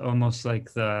 it's almost like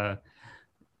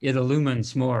it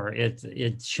illumines more,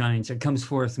 it shines, it comes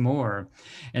forth more.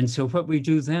 And so what we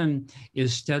do then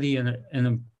is study an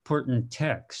important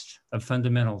text, a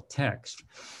fundamental text.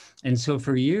 And so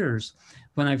for years,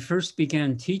 when I first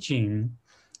began teaching,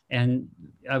 and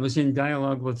I was in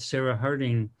dialogue with Sarah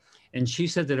Harding, and she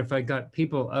said that if I got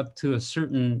people up to a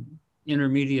certain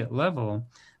intermediate level,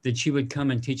 that she would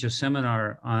come and teach a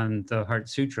seminar on the Heart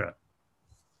Sutra.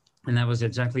 And that was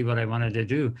exactly what I wanted to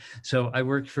do. So I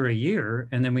worked for a year,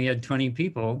 and then we had 20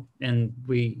 people, and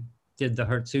we did the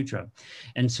Heart Sutra.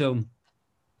 And so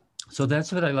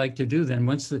that's what I like to do then.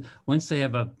 Once they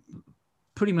have a,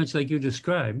 pretty much like you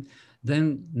described,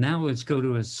 then now let's go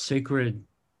to a sacred,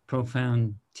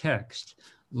 profound text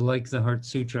like the Heart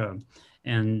Sutra.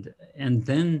 And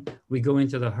then we go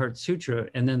into the Heart Sutra,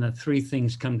 and then the three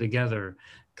things come together: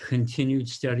 continued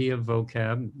study of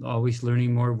vocab, always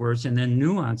learning more words, and then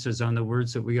nuances on the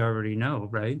words that we already know,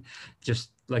 right?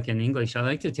 Just like in English. I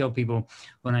like to tell people,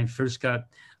 when I first got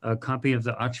a copy of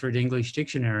the Oxford English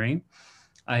Dictionary,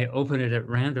 I opened it at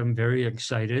random, very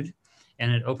excited,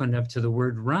 and it opened up to the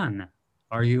word run,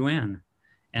 R-U-N.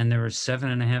 And there were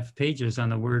 7.5 pages on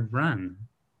the word run.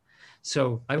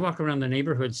 So I walk around the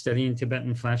neighborhood studying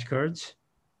Tibetan flashcards.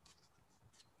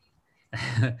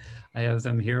 I have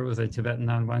them here with a Tibetan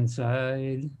on one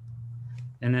side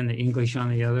and then the English on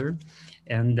the other.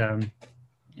 And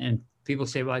people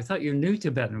say, well, I thought you knew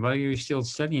Tibetan. Why are you still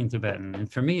studying Tibetan?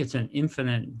 And for me, it's an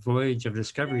infinite voyage of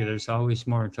discovery. There's always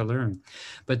more to learn.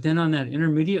 But then on that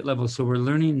intermediate level, so we're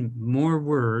learning more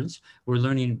words, we're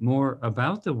learning more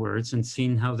about the words and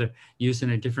seeing how they're used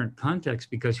in a different context,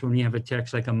 because when you have a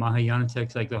text like a Mahayana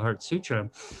text like the Heart Sutra,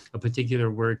 a particular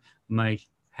word might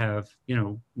have,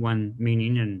 one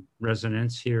meaning and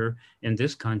resonance here in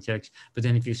this context. But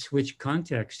then if you switch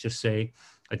context to, say,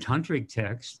 a tantric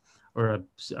text or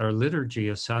a liturgy,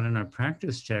 a sadhana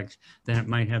practice text, then it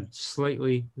might have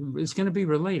slightly, it's going to be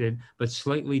related, but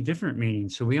slightly different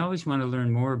meanings. So we always want to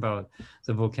learn more about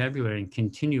the vocabulary and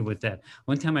continue with that.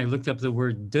 One time I looked up the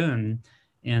word dun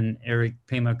in Eric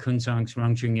Pema Kunzang's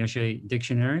Rangjung Yeshe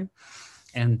dictionary,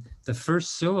 and the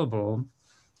first syllable,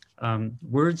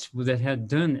 words that had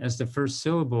dun as the first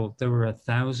syllable, there were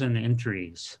 1,000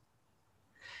 entries.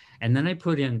 And then I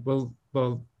put in, well,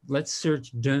 let's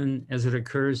search dun as it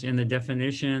occurs in the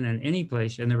definition and any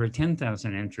place, and there were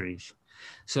 10,000 entries.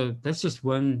 So that's just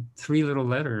 3 little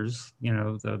letters,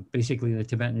 basically the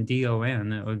Tibetan D-O-N,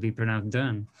 that would be pronounced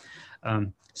dun.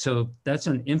 So that's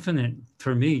an infinite,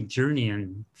 for me, journey,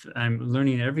 and I'm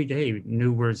learning every day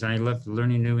new words. And I love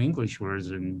learning new English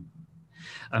words. And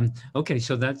okay,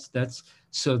 so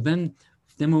so then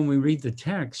when we read the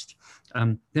text,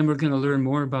 then we're going to learn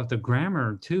more about the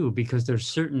grammar too, because there's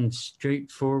certain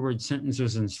straightforward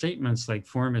sentences and statements like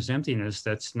form is emptiness.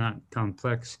 That's not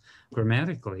complex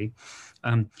grammatically.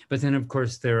 But then, of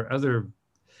course, there are other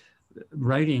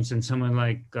writings, and someone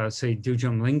like, say,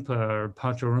 Dujom Lingpa or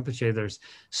Patrul Rinpoche, there's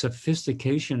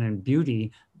sophistication and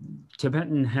beauty.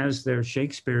 Tibetan has their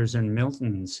Shakespeares and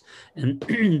Miltons, and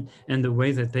and the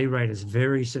way that they write is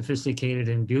very sophisticated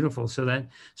and beautiful. So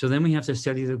then we have to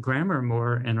study the grammar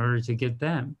more in order to get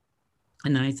that.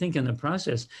 And I think in the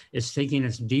process, it's taking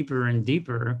us deeper and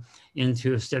deeper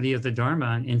into a study of the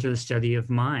Dharma and into the study of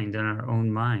mind and our own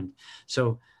mind.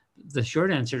 So the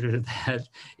short answer to that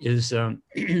is,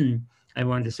 I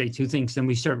wanted to say 2 things. Then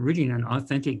we start reading an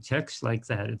authentic text like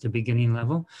that at the beginning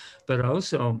level, but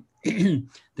also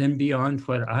then beyond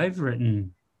what I've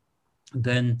written,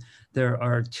 then there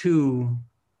are 2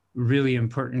 really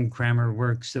important grammar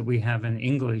works that we have in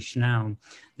English now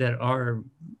that are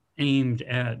aimed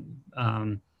at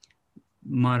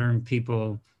modern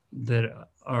people that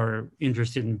are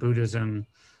interested in Buddhism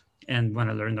and want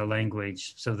to learn the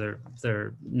language. So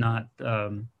they're not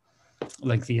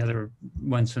like the other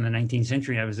ones from the 19th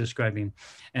century I was describing.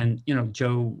 And,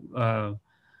 Joe,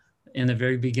 in the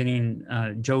very beginning,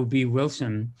 Joe B.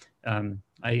 Wilson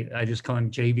I just call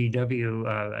him JBW.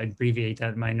 I abbreviate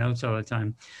that in my notes all the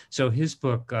time. So his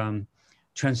book,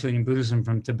 Translating Buddhism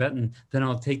from Tibetan, then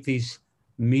I'll take these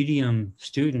medium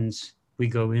students, we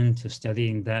go into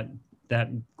studying that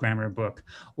grammar book,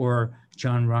 or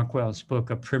John Rockwell's book,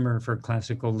 A Primer for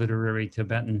Classical Literary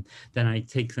Tibetan, then I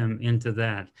take them into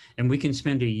that. And we can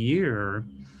spend a year.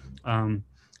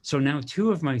 So now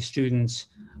 2 of my students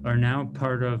are now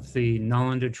part of the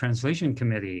Nalanda Translation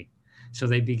Committee. So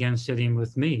they began studying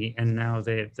with me, and now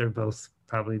they're both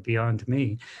probably beyond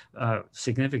me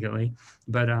significantly.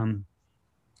 But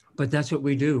that's what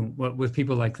we do with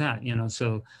people like that, you know.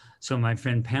 So my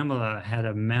friend Pamela had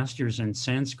a master's in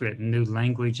Sanskrit and knew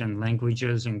language and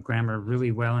languages and grammar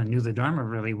really well and knew the Dharma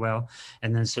really well.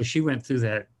 And then so she went through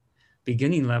that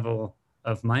beginning level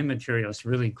of my materials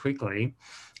really quickly.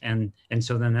 And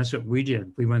so then that's what we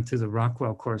did. We went through the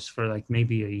Rockwell course for like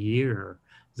maybe a year,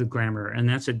 the grammar, and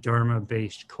that's a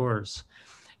Dharma-based course.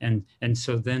 And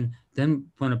so then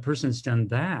when a person's done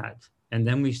that, and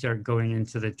then we start going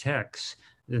into the texts,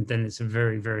 then it's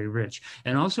very, very rich.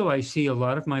 And also I see a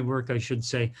lot of my work, I should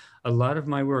say, a lot of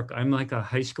my work, I'm like a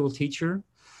high school teacher.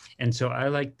 And so I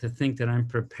like to think that I'm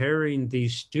preparing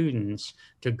these students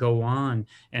to go on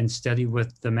and study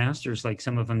with the masters, like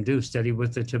some of them do, study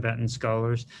with the Tibetan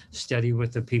scholars, study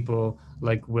with the people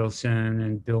like Wilson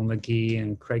and Bill McGee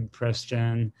and Craig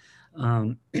Preston,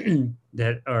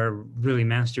 that are really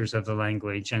masters of the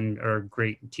language and are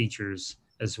great teachers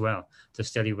as well, to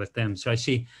study with them. So I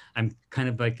see I'm kind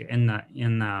of like in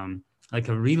like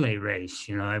a relay race,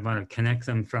 you know. I want to connect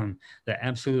them from the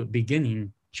absolute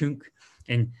beginning, chunk,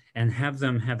 and have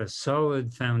them have a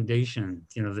solid foundation,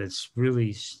 you know, that's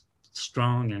really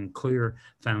strong and clear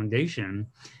foundation.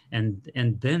 And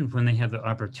then when they have the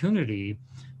opportunity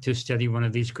to study one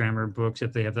of these grammar books,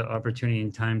 if they have the opportunity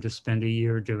and time to spend a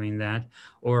year doing that,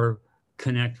 or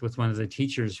connect with one of the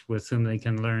teachers with whom they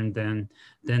can learn, then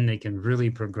they can really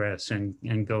progress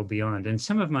and go beyond. And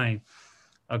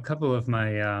a couple of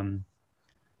my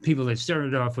people that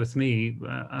started off with me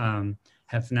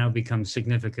have now become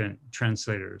significant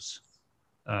translators.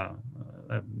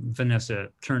 Vanessa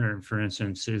Turner, for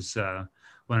instance, is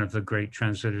one of the great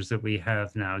translators that we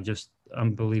have now, just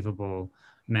unbelievable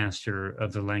master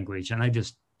of the language. And I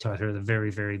just taught her the very,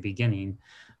 very beginning.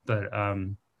 But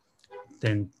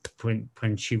then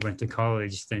when she went to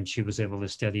college, then she was able to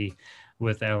study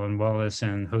with Alan Wallace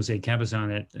and Jose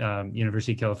Cabazon at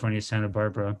University of California, Santa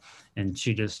Barbara. And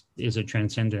she just is a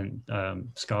transcendent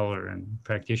scholar and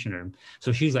practitioner.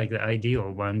 So she's like the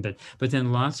ideal one, but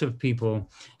then lots of people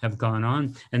have gone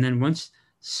on. And then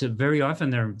so very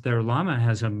often their Lama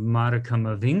has a modicum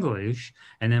of English.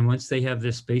 And then once they have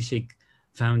this basic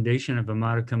foundation of a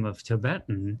modicum of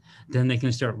Tibetan, then they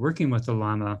can start working with the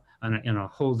Lama in a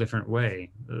whole different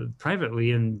way,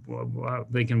 privately, and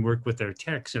they can work with their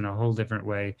texts in a whole different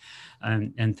way,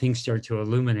 and things start to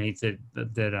illuminate that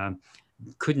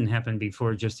couldn't happen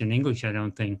before just in English, I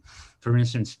don't think. For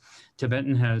instance,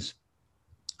 Tibetan has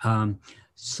an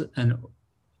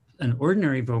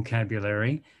ordinary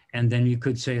vocabulary, and then you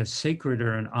could say a sacred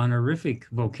or an honorific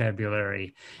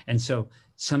vocabulary. And so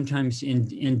sometimes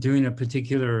in doing a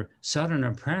particular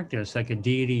sadhana practice, like a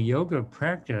deity yoga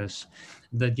practice,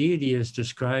 the deity is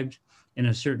described in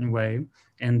a certain way,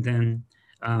 and then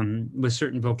with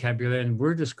certain vocabulary, and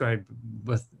we're described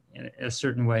with a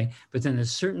certain way. But then at a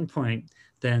certain point,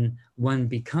 then one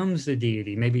becomes the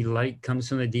deity. Maybe light comes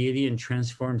from the deity and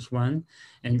transforms one,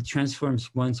 and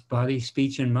transforms one's body,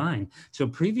 speech, and mind. So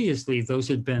previously, those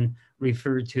had been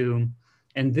referred to,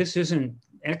 and this isn't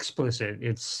explicit,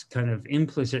 it's kind of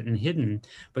implicit and hidden,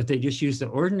 but they just use the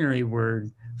ordinary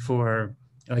word for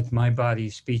like my body,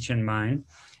 speech, and mind.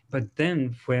 But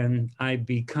then when I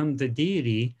become the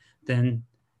deity, then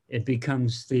it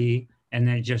becomes and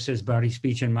then it just says body,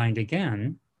 speech, and mind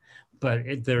again.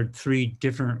 But there are 3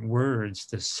 different words,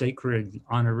 the sacred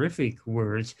honorific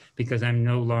words, because I'm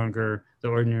no longer the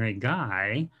ordinary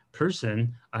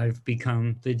person, I've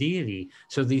become the deity.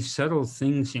 So these subtle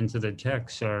things into the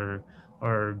text are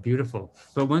beautiful.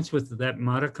 But once with that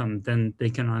modicum, then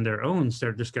they can on their own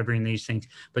start discovering these things.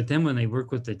 But then when they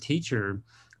work with the teacher,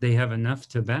 they have enough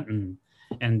Tibetan,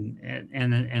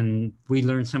 and we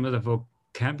learn some of the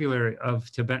vocabulary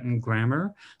of Tibetan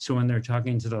grammar. So when they're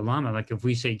talking to the Lama, like if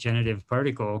we say genitive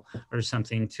particle or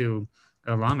something to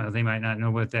a Lama, they might not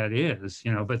know what that is,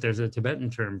 you know, but there's a Tibetan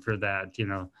term for that, you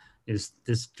know, is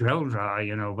this dreldra,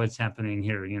 you know, what's happening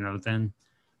here, you know, then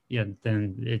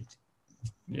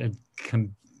it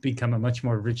can become a much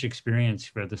more rich experience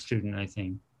for the student, I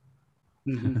think.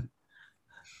 Mm-hmm.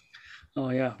 Oh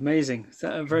yeah, amazing!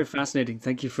 Very fascinating.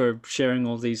 Thank you for sharing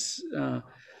all these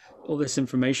all this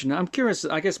information. I'm curious,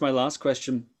 I guess my last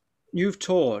question, you've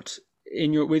taught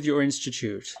with your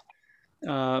institute,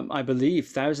 I believe,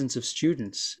 thousands of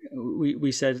students.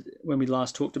 We said when we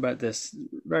last talked about this,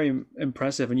 very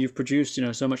impressive, and you've produced,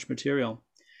 so much material.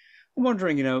 I'm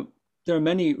wondering, there are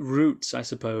many routes, I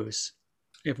suppose,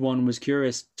 if one was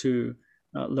curious to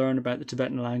learn about the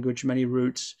Tibetan language, many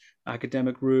routes,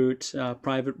 academic route,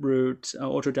 private route,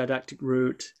 autodidactic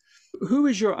route. Who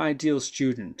is your ideal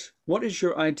student? What is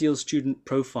your ideal student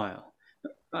profile?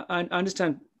 I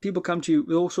understand people come to you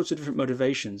with all sorts of different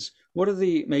motivations. What are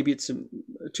maybe it's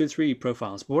 2 or 3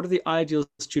 profiles, but what are the ideal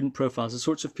student profiles, the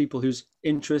sorts of people whose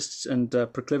interests and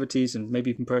proclivities and maybe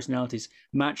even personalities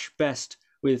match best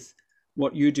with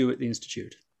what you do at the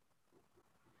Institute?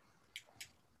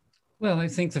 Well, I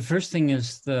think the first thing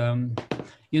is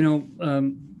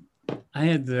I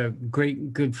had the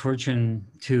good fortune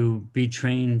to be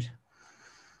trained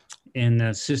in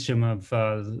the system of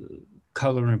Kalu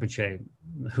Rinpoche,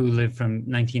 who lived from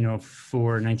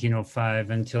 1904, 1905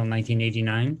 until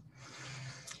 1989.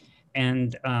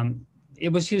 And it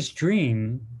was his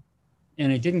dream,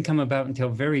 and it didn't come about until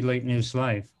very late in his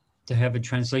life, to have a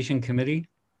translation committee.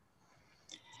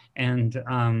 And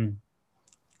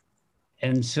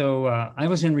so I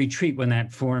was in retreat when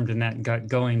that formed, and that got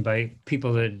going by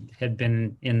people that had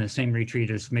been in the same retreat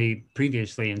as me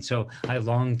previously. And so I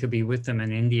longed to be with them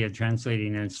in India,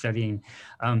 translating and studying.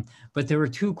 But there were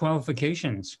 2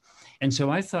 qualifications. And so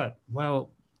I thought,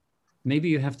 well, maybe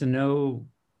you have to know,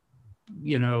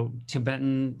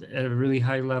 Tibetan at a really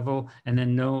high level, and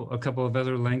then know a couple of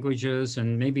other languages,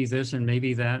 and maybe this and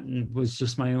maybe that, and it was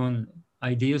just my own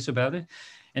ideas about it.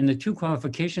 And the 2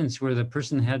 qualifications were the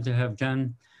person had to have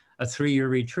done a 3-year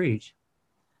retreat,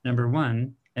 number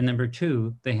 1, and number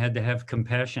 2, they had to have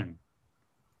compassion.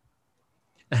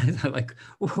 And I'm like,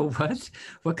 well, what?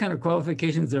 What kind of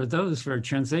qualifications are those for a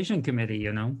translation committee,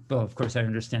 Well, of course I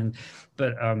understand.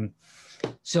 But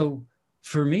so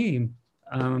for me,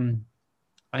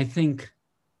 I think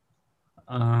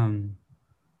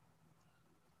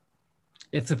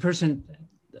if the person,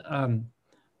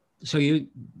 so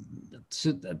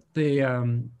they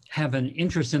have an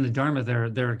interest in the Dharma.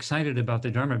 They're excited about the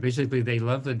Dharma. Basically, they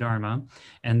love the Dharma,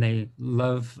 and they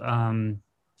love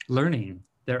learning.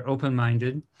 They're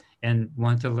open-minded and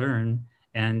want to learn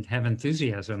and have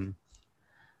enthusiasm.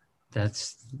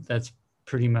 That's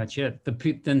pretty much it.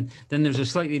 Then there's a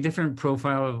slightly different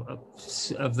profile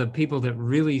of the people that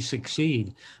really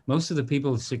succeed. Most of the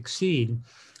people that succeed,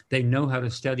 they know how to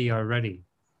study already.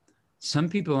 Some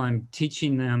people, I'm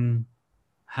teaching them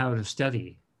how to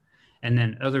study, and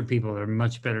then other people are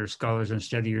much better scholars and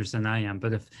studiers than I am.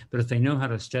 But if they know how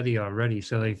to study already,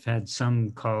 so they've had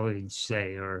some college,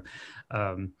 say, or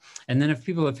and then if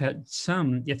people have had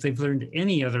if they've learned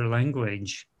any other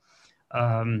language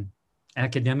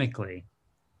academically,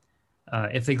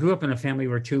 if they grew up in a family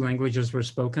where 2 languages were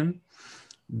spoken,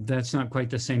 that's not quite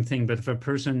the same thing. But if a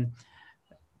person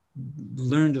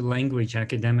learned a language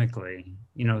academically,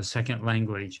 a second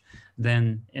language,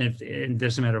 then it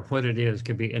doesn't matter what it is,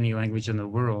 could be any language in the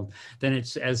world, then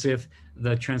it's as if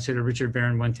the translator Richard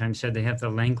Barron one time said they have the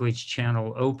language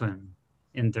channel open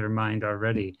in their mind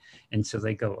already. And so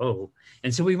they go, oh.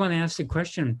 And so we want to ask the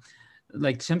question,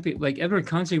 like some people, like Edward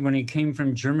Conze, when he came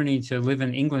from Germany to live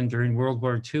in England during World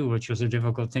War II, which was a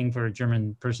difficult thing for a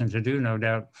German person to do, no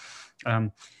doubt,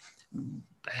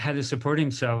 had to support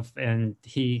himself, and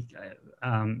he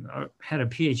had a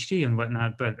PhD and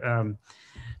whatnot, but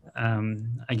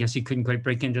I guess he couldn't quite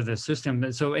break into the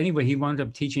system. So anyway, he wound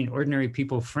up teaching ordinary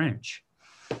people French.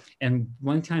 And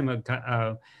one time a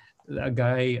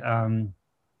guy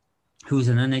who was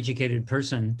an uneducated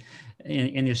person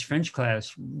in his French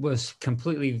class was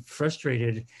completely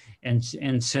frustrated and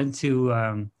said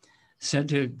to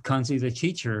Conze, the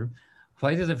teacher,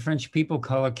 why do the French people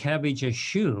call a cabbage a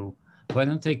shoe? Why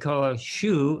don't they call a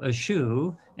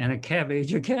shoe and a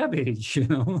cabbage a cabbage,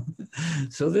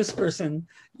 So this person,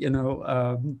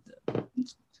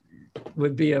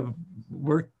 would be a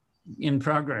work in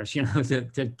progress,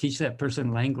 to teach that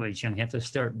person language, and you have to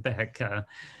start back.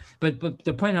 But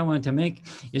the point I wanted to make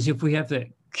is, if we have the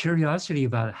curiosity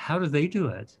about how do they do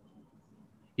it,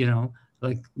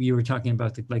 like you were talking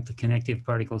about the connective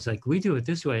particles, like we do it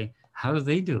this way, how do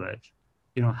they do it?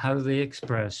 How do they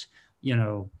express,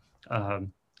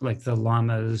 like the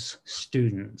Lama's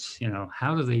students,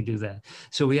 how do they do that?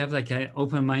 So we have like an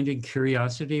open-minded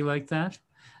curiosity like that.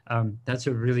 That's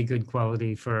a really good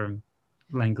quality for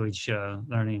language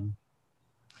learning.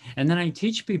 And then I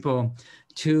teach people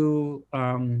to,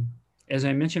 as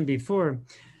I mentioned before,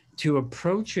 to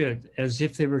approach it as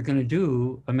if they were going to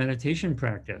do a meditation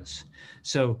practice.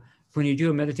 So when you do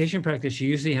a meditation practice, you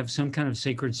usually have some kind of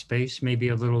sacred space, maybe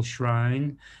a little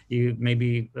shrine. You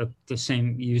maybe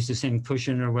use the same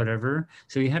cushion or whatever.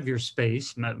 So you have your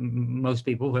space. Most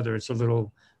people, whether it's a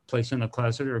little place in a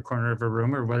closet or a corner of a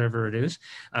room or whatever it is.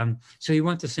 So you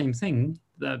want the same thing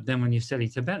then when you study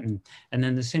Tibetan, and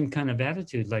then the same kind of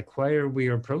attitude, like, why are we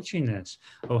approaching this?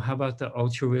 Oh, how about the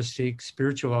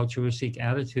spiritual altruistic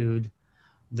attitude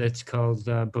that's called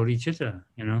bodhicitta,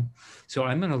 So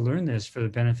I'm going to learn this for the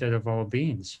benefit of all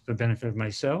beings, for the benefit of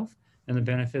myself and the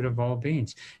benefit of all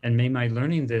beings. And may my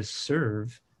learning this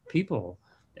serve people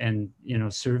and,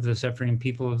 serve the suffering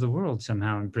people of the world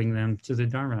somehow and bring them to the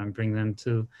Dharma and bring them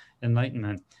to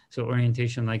enlightenment. So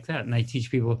orientation like that. And I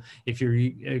teach people, if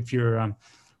you're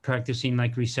practicing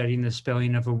like reciting the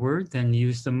spelling of a word, then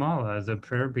use the mala, the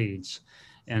prayer beads,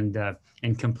 and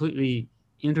completely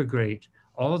integrate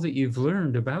all that you've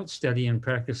learned about study and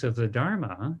practice of the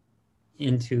Dharma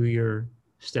into your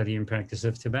study and practice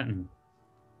of Tibetan.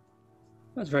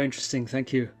 That's very interesting.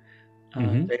 Thank you,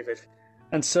 David.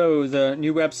 And so the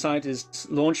new website is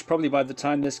launched probably by the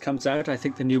time this comes out. I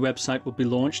think the new website will be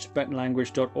launched,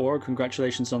 TibetanLanguage.org.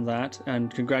 Congratulations on that.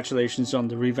 And congratulations on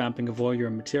the revamping of all your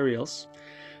materials.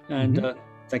 And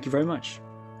thank you very much.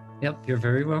 Yep, you're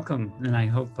very welcome. And I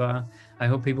hope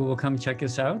people will come check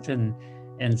us out and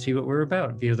see what we're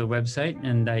about via the website.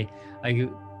 And I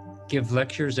give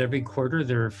lectures every quarter.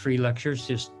 They're free lectures,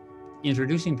 just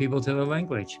introducing people to the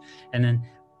language. And then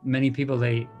many people,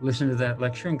 they listen to that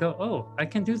lecture and go, oh, I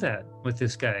can do that with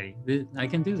this guy. I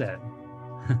can do that.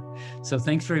 So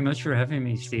thanks very much for having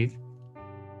me, Steve.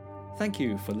 Thank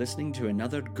you for listening to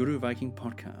another Guru Viking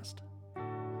podcast.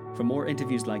 For more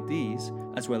interviews like these,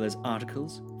 as well as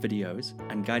articles, videos,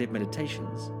 and guided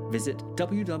meditations, visit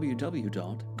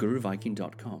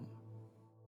www.guruviking.com.